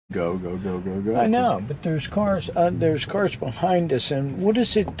Go, go, go, go, go. I know, but there's cars behind us, and what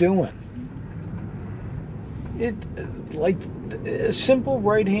is it doing? It, like a simple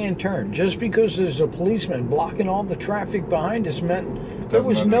right-hand turn, just because there's a policeman blocking all the traffic behind us meant there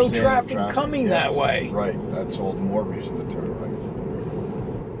was no traffic coming that way. Right, that's all the more reason to turn right.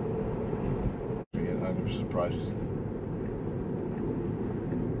 I'm surprised.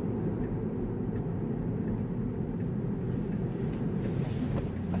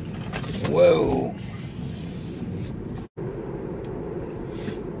 Whoa.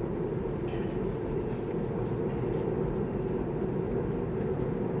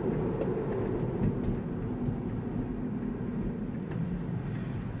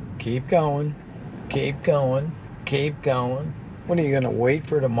 Keep going. Keep going. Keep going. What are you going to wait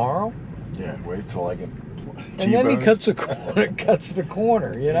for tomorrow? Yeah, wait till I get T-boned. And then he cuts the corner, cuts the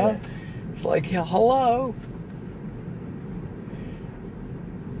corner, you know? Yeah. It's like, hello.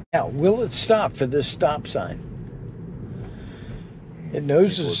 Now, will it stop for this stop sign? It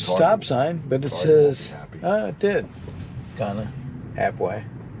knows it's a stop sign, but it says, oh, it did. Kind of halfway.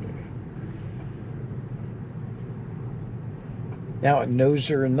 Now it knows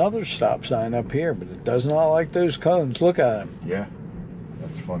there's another stop sign up here, but it does not like those cones. Look at them. Yeah,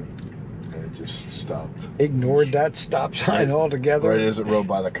 that's funny. It just stopped. Ignored that stop sign altogether. Right as it rode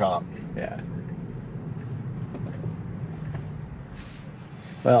by the cop. Yeah.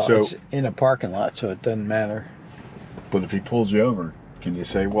 Well, it's in a parking lot, so it doesn't matter. But if he pulled you over, can you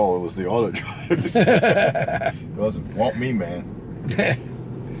say, well, it was the auto driver? It doesn't want me, man.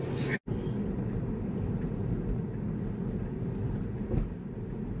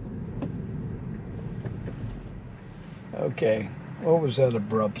 Okay, what was that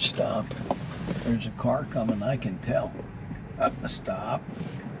abrupt stop? There's a car coming, I can tell. Stop.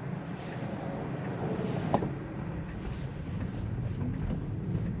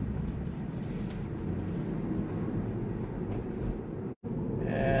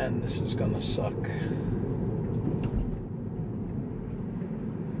 And this is gonna suck.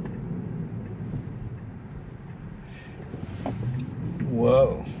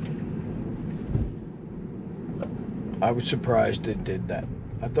 Whoa. I was surprised it did that.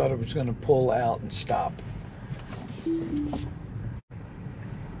 I thought it was going to pull out and stop. You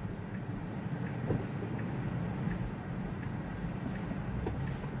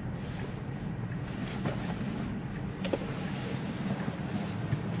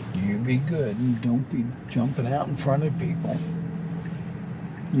be good and don't be jumping out in front of people.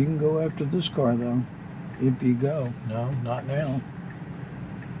 You can go after this car though, if you go. No, not now.